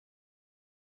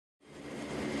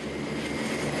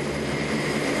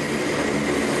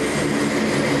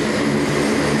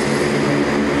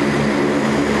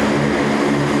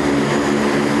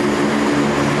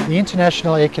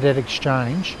International Air Cadet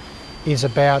Exchange is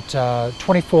about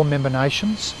 24 member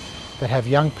nations that have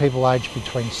young people aged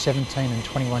between 17 and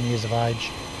 21 years of age.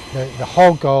 The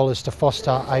whole goal is to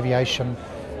foster aviation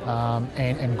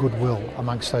and goodwill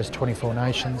amongst those 24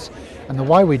 nations. And the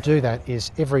way we do that is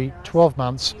every 12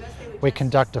 months we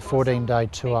conduct a 14-day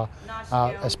tour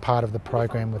as part of the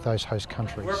program with those host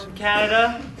countries. We're from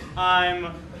Canada.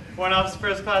 I'm Warrant Officer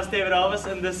First Class David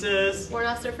Elvis, and this is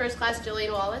Warrant Officer First Class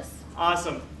Jillian Wallace.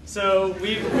 Awesome. So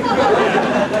we're going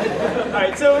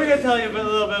to tell you a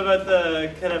little bit about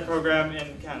the cadet program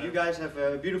in Canada. You guys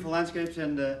have beautiful landscapes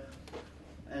and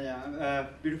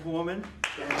beautiful women.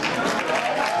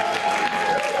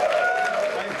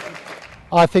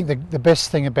 I think the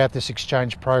best thing about this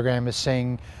exchange program is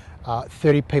seeing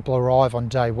 30 people arrive on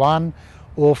day one,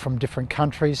 all from different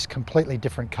countries, completely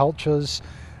different cultures,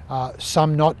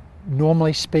 some not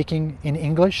normally speaking in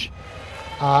English,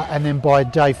 and then by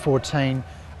day 14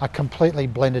 a completely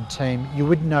blended team. You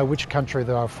wouldn't know which country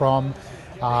they are from.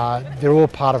 They're all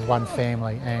part of one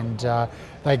family, and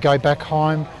they go back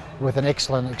home with an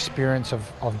excellent experience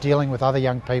of dealing with other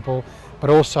young people, but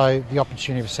also the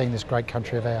opportunity of seeing this great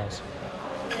country of ours.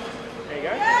 There you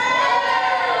go.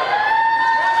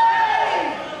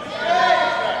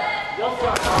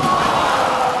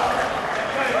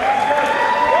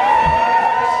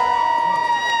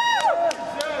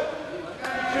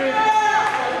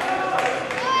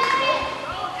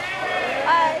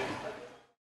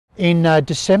 In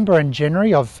December and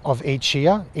January of each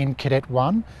year in Cadet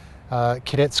 1,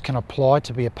 cadets can apply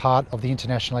to be a part of the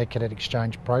International Air Cadet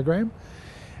Exchange program.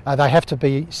 They have to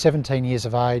be 17 years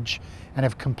of age and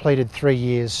have completed 3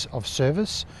 years of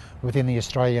service within the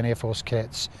Australian Air Force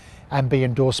Cadets and be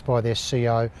endorsed by their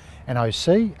CO and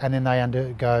OC, and then they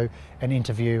undergo an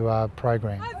interview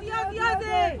program. Aussie, Aussie,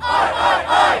 Aussie! Aye, aye,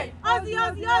 aye! Aussie,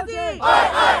 Aussie, Aussie! Aye,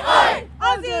 aye, aye!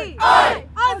 Aussie! Aye!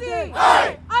 Aussie!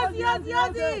 Aye! Aussie, Aussie,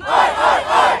 Aussie! Aye, aye,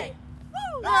 aye!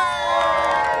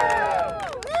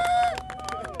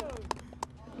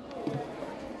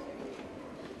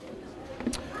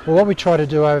 Well, what we try to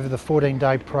do over the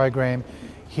 14-day program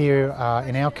here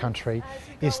in our country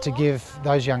is to give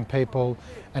those young people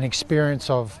an experience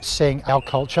of seeing our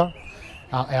culture,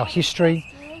 our history,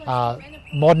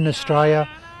 modern Australia,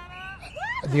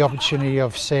 the opportunity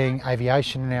of seeing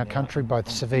aviation in our country, both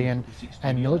civilian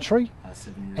and military,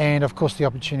 and of course the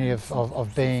opportunity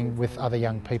of being with other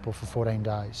young people for 14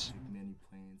 days.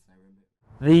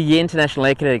 The International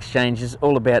Air Cadet Exchange is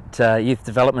all about youth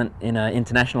development in an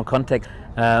international context.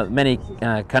 Many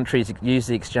countries use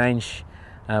the exchange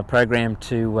program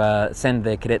to send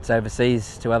their cadets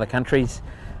overseas to other countries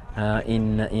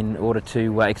in order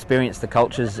to experience the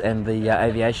cultures and the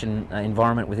aviation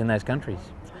environment within those countries.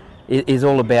 It is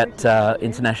all about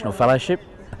international fellowship.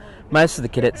 Most of the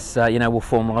cadets will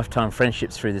form lifetime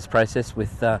friendships through this process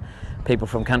with people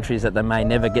from countries that they may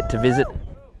never get to visit.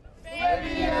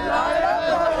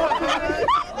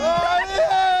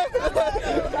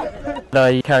 I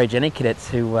encourage any cadets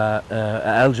who are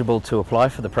eligible to apply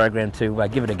for the program to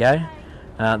give it a go.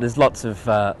 There's lots of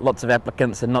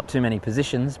applicants and not too many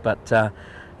positions, but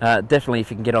definitely if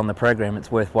you can get on the program,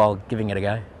 it's worthwhile giving it a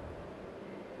go.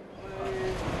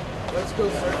 Let's go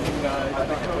surfing,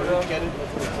 guys. Get it.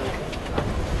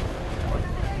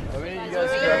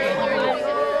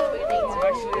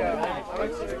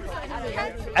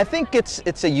 I think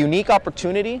it's a unique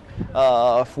opportunity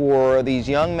for these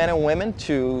young men and women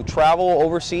to travel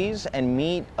overseas and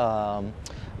meet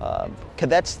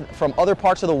cadets from other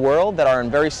parts of the world that are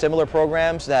in very similar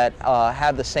programs that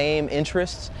have the same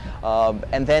interests,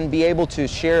 and then be able to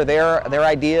share their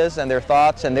ideas and their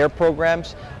thoughts and their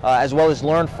programs, as well as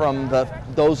learn from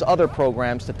those other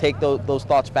programs to take those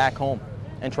thoughts back home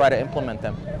and try to implement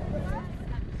them.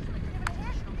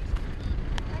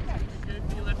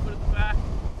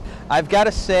 I've got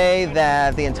to say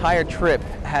that the entire trip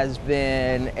has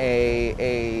been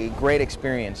a great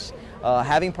experience.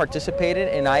 Having participated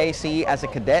in Iace as a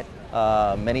cadet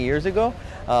many years ago,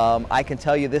 I can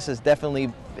tell you this has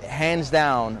definitely, hands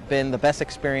down, been the best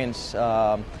experience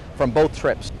from both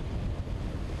trips.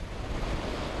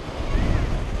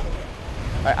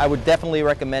 I would definitely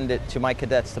recommend it to my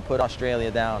cadets to put Australia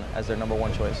down as their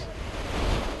 #1 choice.